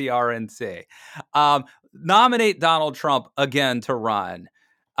chair of the RNC. Nominate Donald Trump again to run.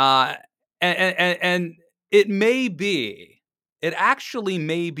 And it actually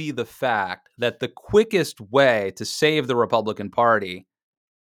may be the fact that the quickest way to save the Republican Party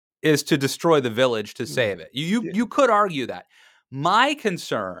is to destroy the village to save it. You could argue that. My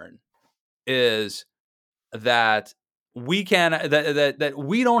concern is that we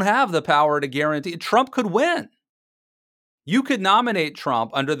don't have the power to guarantee Trump could win. You could nominate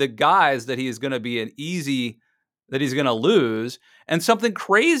Trump under the guise that he is going to be an easy that he's going to lose, and something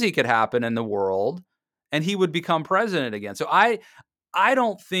crazy could happen in the world, and he would become president again. So I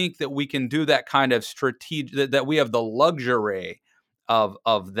don't think that we can do that kind of strategic, that we have the luxury of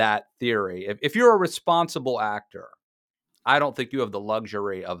that theory. If you're a responsible actor, I don't think you have the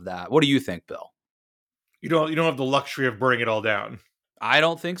luxury of that. What do you think, Bill? You don't have the luxury of burning it all down. I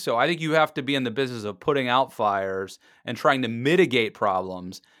don't think so. I think you have to be in the business of putting out fires and trying to mitigate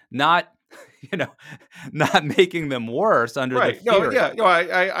problems, not, not making them worse under the theory.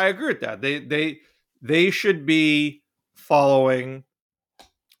 I agree with that. They should be following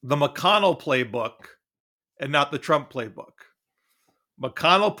the McConnell playbook and not the Trump playbook.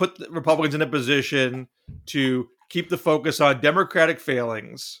 McConnell put the Republicans in a position to keep the focus on Democratic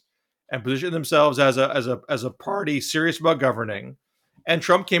failings and position themselves as a party serious about governing. And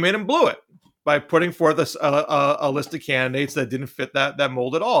Trump came in and blew it by putting forth a list of candidates that didn't fit that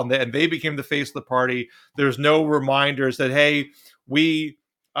mold at all. And they became the face of the party. There's no reminders that, hey, we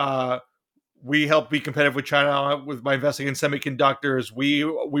help be competitive with China by investing in semiconductors. We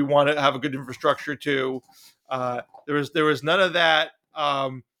want to have a good infrastructure too. There was none of that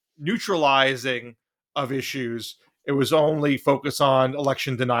neutralizing of issues. It was only focus on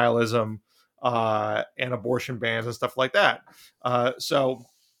election denialism and abortion bans and stuff like that. So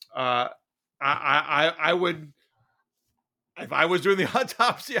I would, if I was doing the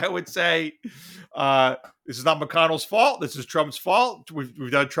autopsy, I would say this is not McConnell's fault. This is Trump's fault.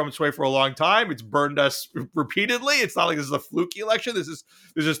 We've done Trump's way for a long time. It's burned us repeatedly. It's not like this is a fluky election. This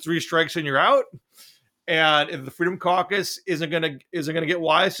is 3 strikes and you're out. And if the Freedom Caucus isn't gonna get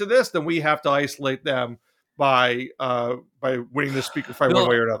wise to this, then we have to isolate them by winning the speaker fight one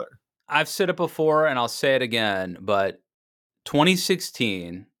way or another. I've said it before and I'll say it again, but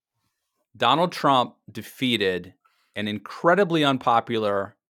 2016, Donald Trump defeated an incredibly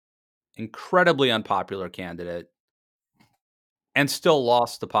unpopular candidate and still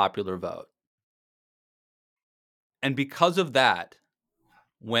lost the popular vote. And because of that,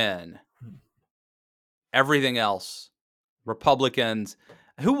 when everything else, Republicans,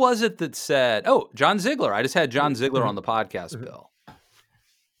 who was it that said, John Ziegler. I just had John Ziegler on the podcast, Bill.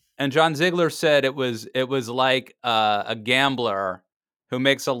 And John Ziegler said it was like a gambler who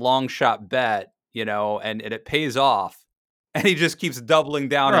makes a long shot bet, and it pays off. And he just keeps doubling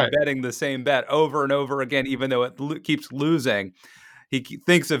down and betting the same bet over and over again, even though it keeps losing. He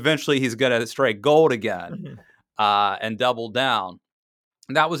thinks eventually he's going to strike gold again and double down.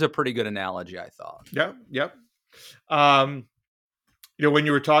 And that was a pretty good analogy, I thought. Yep. When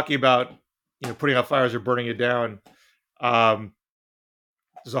you were talking about, putting out fires or burning it down,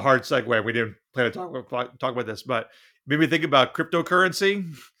 this is a hard segue. We didn't plan to talk about this, but it made me think about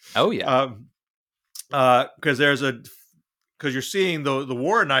cryptocurrency. Oh yeah. Because you're seeing the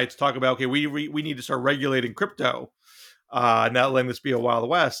war nights talk about, okay, we need to start regulating crypto, not letting this be a Wild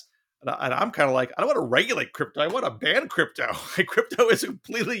West. And I'm kind of like, I don't want to regulate crypto. I want to ban crypto. Crypto is a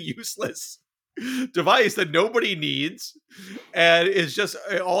completely useless device that nobody needs, and it's just,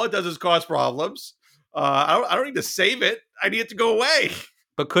 all it does is cause problems. I don't need to save it. I need it to go away.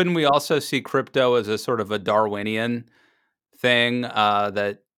 But couldn't we also see crypto as a sort of a Darwinian thing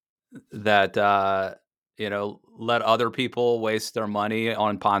that let other people waste their money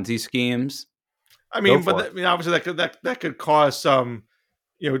on Ponzi schemes? Obviously that could cause some,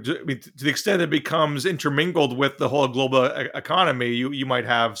 to the extent it becomes intermingled with the whole global economy, you might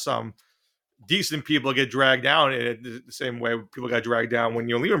have some decent people get dragged down in it the same way people got dragged down when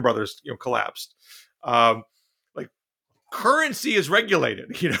Lehman Brothers collapsed. Currency is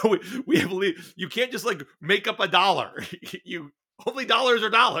regulated. You can't just make up a dollar. Only dollars are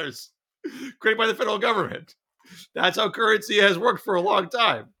dollars created by the federal government. That's how currency has worked for a long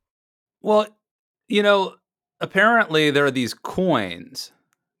time. Well, apparently there are these coins.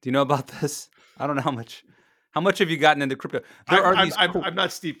 Do you know about this? I don't know how much. How much have you gotten into crypto? I'm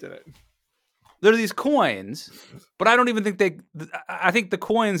not steeped in it. There are these coins, but I don't even think I think the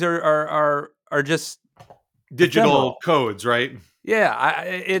coins are just digital ephemeral codes, right? Yeah,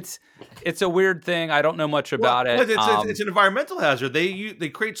 it's a weird thing. I don't know much about it. It's an environmental hazard. They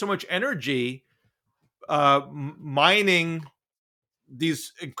create so much energy mining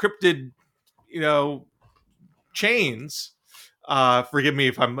these encrypted, chains. Forgive me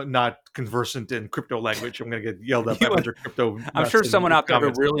if I'm not conversant in crypto language. I'm going to get yelled at by a bunch of crypto. I'm sure someone out there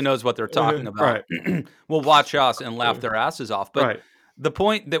who really knows what they're talking about will watch us and laugh their asses off. But the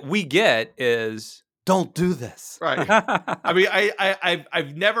point that we get is, don't do this. Right.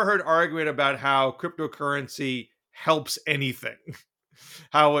 I've never heard argument about how cryptocurrency helps anything.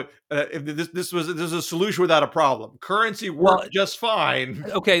 How if this was a solution without a problem. Currency worked just fine.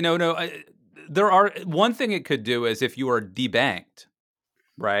 Okay, no. there are one thing it could do is if you are debanked,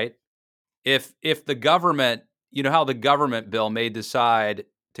 right? If the government, you know how the government bill may decide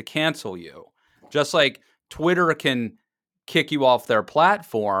to cancel you, just like Twitter can kick you off their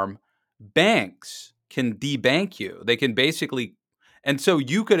platform, banks can debank you. They can basically, and so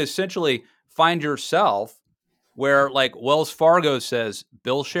you could essentially find yourself where like Wells Fargo says,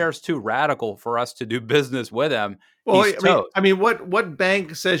 Bill Scher's too radical for us to do business with him. Well, He's toast. I mean, what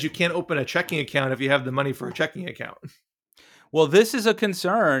bank says you can't open a checking account if you have the money for a checking account? Well, this is a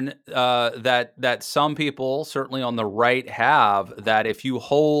concern that some people, certainly on the right, have, that if you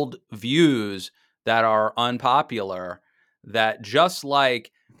hold views that are unpopular, that just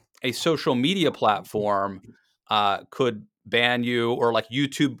like a social media platform could ban you, or like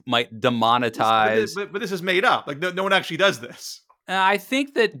YouTube might demonetize. But this is made up. Like no one actually does this. I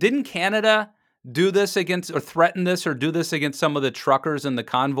think that didn't Canada do this against, or threaten this, or do this against some of the truckers in the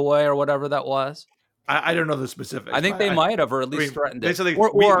convoy or whatever that was? I don't know the specifics. I think they might have, or at least threatened it.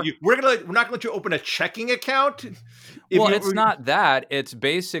 We're not going to let you open a checking account. It's not that. It's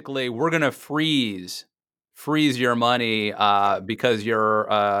basically we're going to freeze your money because you're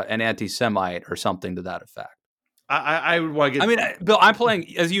an anti-Semite or something to that effect. I would want to get. I mean, Bill, I'm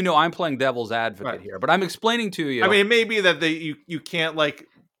playing, as you know, I'm playing devil's advocate here, but I'm explaining to you. I mean, it may be that you can't like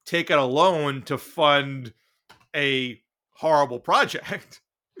take out a loan to fund a horrible project.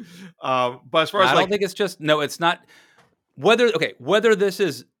 But as far as I don't think it's just, no, it's not. Whether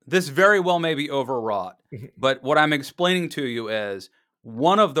this very well may be overwrought, but what I'm explaining to you is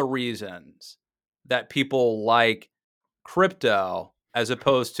one of the reasons that people like crypto as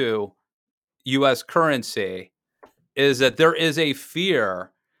opposed to U.S. currency is that there is a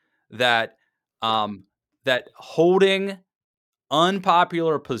fear that that holding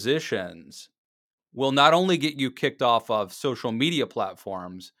unpopular positions will not only get you kicked off of social media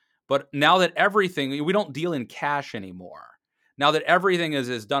platforms, but now that everything, we don't deal in cash anymore. Now that everything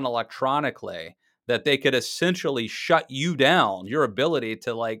is done electronically, that they could essentially shut you down, your ability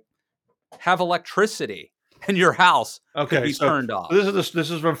to like have electricity in your house could be turned off. This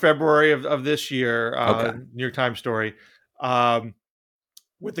is from February of this year, New York Times story.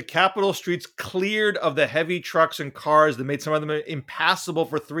 With the capital streets cleared of the heavy trucks and cars that made some of them impassable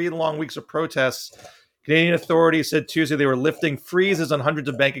for 3 long weeks of protests, Canadian authorities said Tuesday they were lifting freezes on hundreds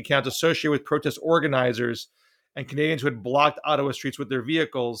of bank accounts associated with protest organizers and Canadians who had blocked Ottawa streets with their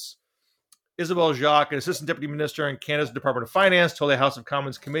vehicles. Isabelle Jacques, an assistant deputy minister in Canada's Department of Finance, told the House of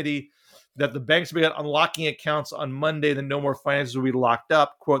Commons committee that the banks began unlocking accounts on Monday, that no more finances will be locked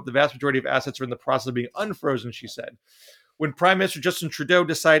up. Quote, the vast majority of assets are in the process of being unfrozen, she said. When Prime Minister Justin Trudeau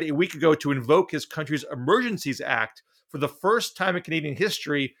decided a week ago to invoke his country's Emergencies Act for the first time in Canadian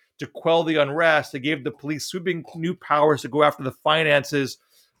history to quell the unrest, they gave the police sweeping new powers to go after the finances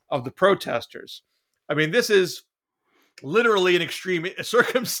of the protesters. I mean, this is literally an extreme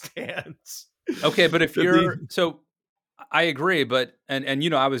circumstance. Okay, but if you're so, I agree, but and you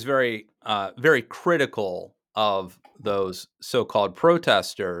know, I was very very critical of those so-called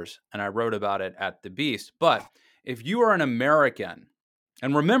protesters, and I wrote about it at The Beast. But if you are an American,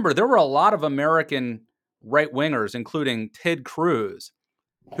 and remember, there were a lot of American right-wingers, including Ted Cruz,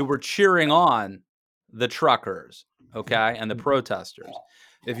 who were cheering on the truckers, okay, and the protesters.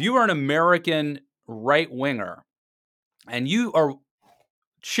 If you are an American right-winger and you are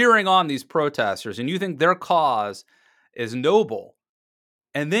cheering on these protesters and you think their cause is noble,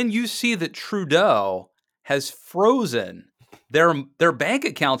 and then you see that Trudeau has frozen their bank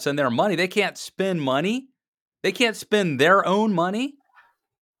accounts and their money, they can't spend money, they can't spend their own money.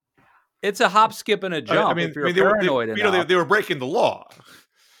 It's a hop, skip, and a jump. If you're paranoid enough. They were breaking the law.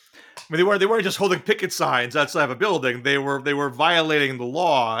 I mean, they weren't just holding picket signs outside of a building. They were violating the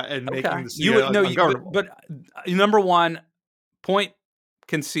law and making the city ungovernable. But number one, point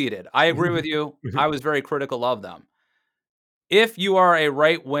conceded. I agree with you. I was very critical of them. If you are a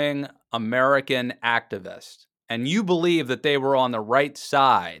right-wing American activist and you believe that they were on the right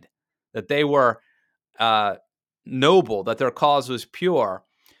side, that they were noble, that their cause was pure,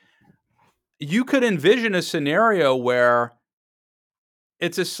 you could envision a scenario where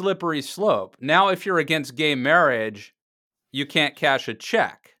it's a slippery slope. Now, if you're against gay marriage, you can't cash a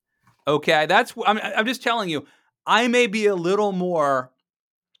check. Okay, I'm just telling you, I may be a little more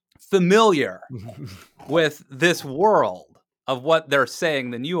familiar with this world of what they're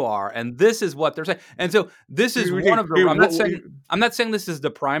saying than you are, and this is what they're saying. And so this is one of the. I'm not saying this is the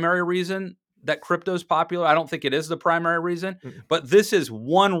primary reason that crypto is popular. I don't think it is the primary reason, but this is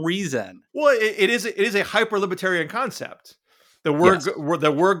one reason. Well, it is a hyper libertarian concept that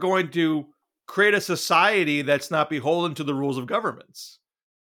we're going to create a society that's not beholden to the rules of governments.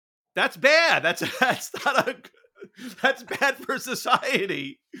 that's bad. That's not a that's bad for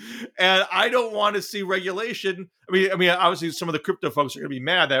society. And I don't want to see regulation. I mean, obviously some of the crypto folks are going to be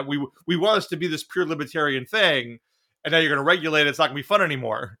mad that we want us to be this pure libertarian thing, and now you're going to regulate it. It's not going to be fun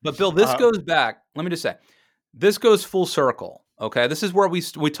anymore. But Bill, this goes back. Let me just say, this goes full circle. Okay, this is where we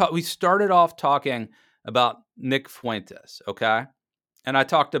started off talking about Nick Fuentes. Okay, and I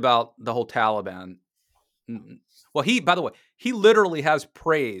talked about the whole Taliban. Well, by the way, he literally has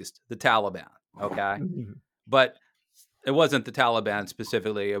praised the Taliban. Okay, but it wasn't the Taliban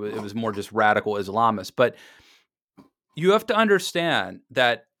specifically. It was more just radical Islamists. But you have to understand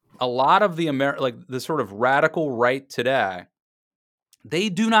that a lot of the sort of radical right today, they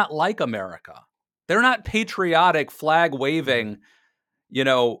do not like America. They're not patriotic, flag waving,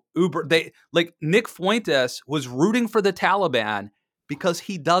 Uber. Nick Fuentes was rooting for the Taliban because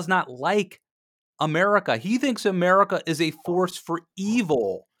he does not like America. He thinks America is a force for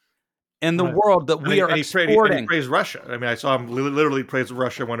evil in the world that we are exporting. He praised Russia. I mean, I saw him literally praise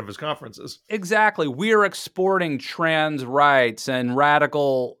Russia at one of his conferences. Exactly. We are exporting trans rights and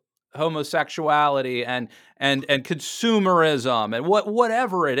radical homosexuality and consumerism and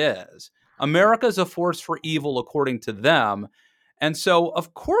whatever it is. America is a force for evil according to them. And so,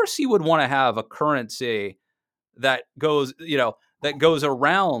 of course, you would want to have a currency that goes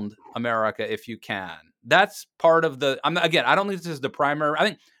around America if you can. That's part of the. I don't think this is the primary. I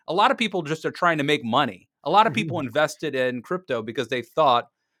think a lot of people just are trying to make money. A lot of people invested in crypto because they thought,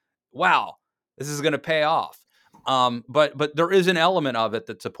 "Wow, this is going to pay off." But there is an element of it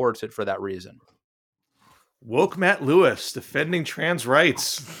that supports it for that reason. Woke Matt Lewis defending trans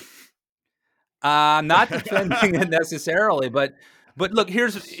rights. Not defending it necessarily, but look,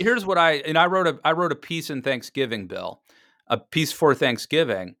 here's what I wrote a piece in Thanksgiving, Bill, a piece for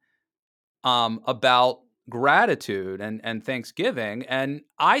Thanksgiving, about gratitude and Thanksgiving, and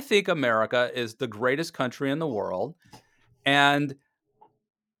I think America is the greatest country in the world, and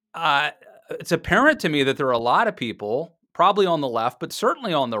it's apparent to me that there are a lot of people, probably on the left, but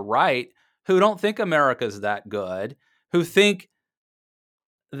certainly on the right, who don't think America's that good, who think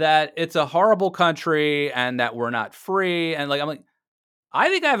that it's a horrible country and that we're not free. And I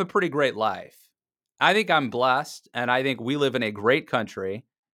think I have a pretty great life. I think I'm blessed, and I think we live in a great country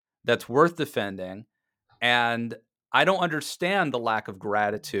that's worth defending. And I don't understand the lack of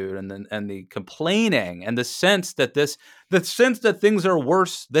gratitude and the complaining and the sense that things are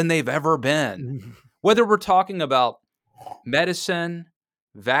worse than they've ever been. Whether we're talking about medicine,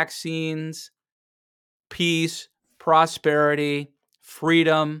 vaccines, peace, prosperity,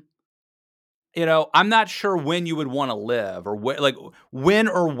 freedom, I'm not sure when you would want to live or when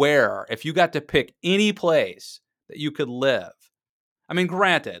or where, if you got to pick any place that you could live. I mean,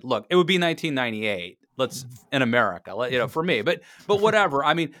 granted, look, it would be 1998. In America, for me, but whatever.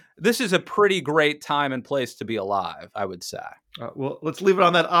 I mean, this is a pretty great time and place to be alive, I would say. Well, let's leave it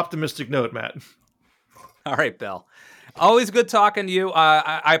on that optimistic note, Matt. All right, Bill. Always good talking to you.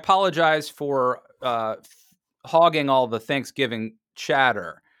 I apologize for hogging all the Thanksgiving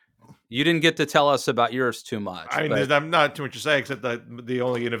chatter. You didn't get to tell us about yours too much. I mean, I'm not too much to say, except that the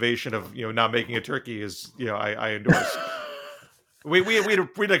only innovation of not making a turkey is I endorse.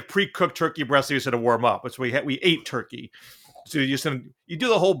 We like pre-cooked turkey breasts we used to warm up. So we ate turkey. So you do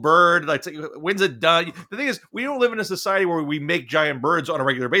the whole bird. Like, when's it done? The thing is, we don't live in a society where we make giant birds on a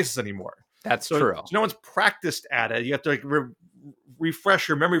regular basis anymore. That's true. So no one's practiced at it. You have to refresh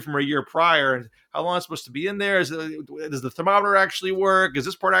your memory from a year prior and how long it's supposed to be in there. Does the thermometer actually work? Is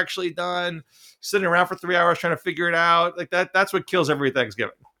this part actually done? Sitting around for 3 hours trying to figure it out like that. That's what kills every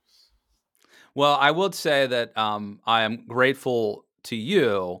Thanksgiving. Well, I would say that I am grateful to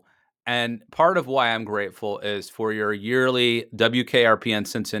you, and part of why I'm grateful is for your yearly WKRPN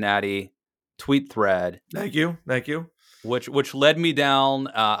Cincinnati tweet thread. Thank you. Which led me down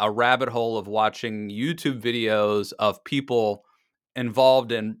a rabbit hole of watching YouTube videos of people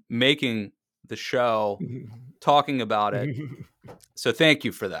involved in making the show, talking about it. So thank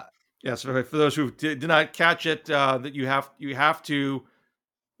you for that. Yes, for those who did not catch it, that you have to.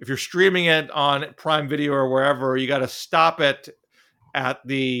 If you're streaming it on Prime Video or wherever, you got to stop it at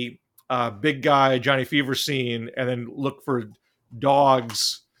the big guy Johnny Fever scene and then look for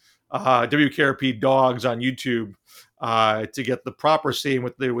dogs, WKRP dogs on YouTube to get the proper scene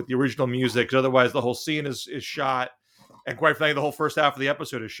with the original music. 'Cause otherwise, the whole scene is shot, and quite frankly, the whole first half of the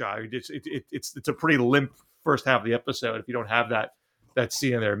episode is shot. It's a pretty limp first half of the episode if you don't have that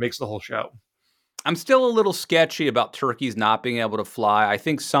scene in there. It makes the whole show. I'm still a little sketchy about turkeys not being able to fly. I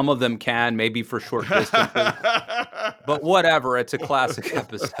think some of them can, maybe for short distances. But whatever, it's a classic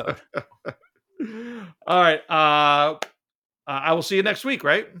episode. All right. I will see you next week,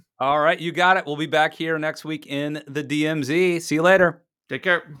 right? All right, you got it. We'll be back here next week in the DMZ. See you later. Take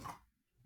care.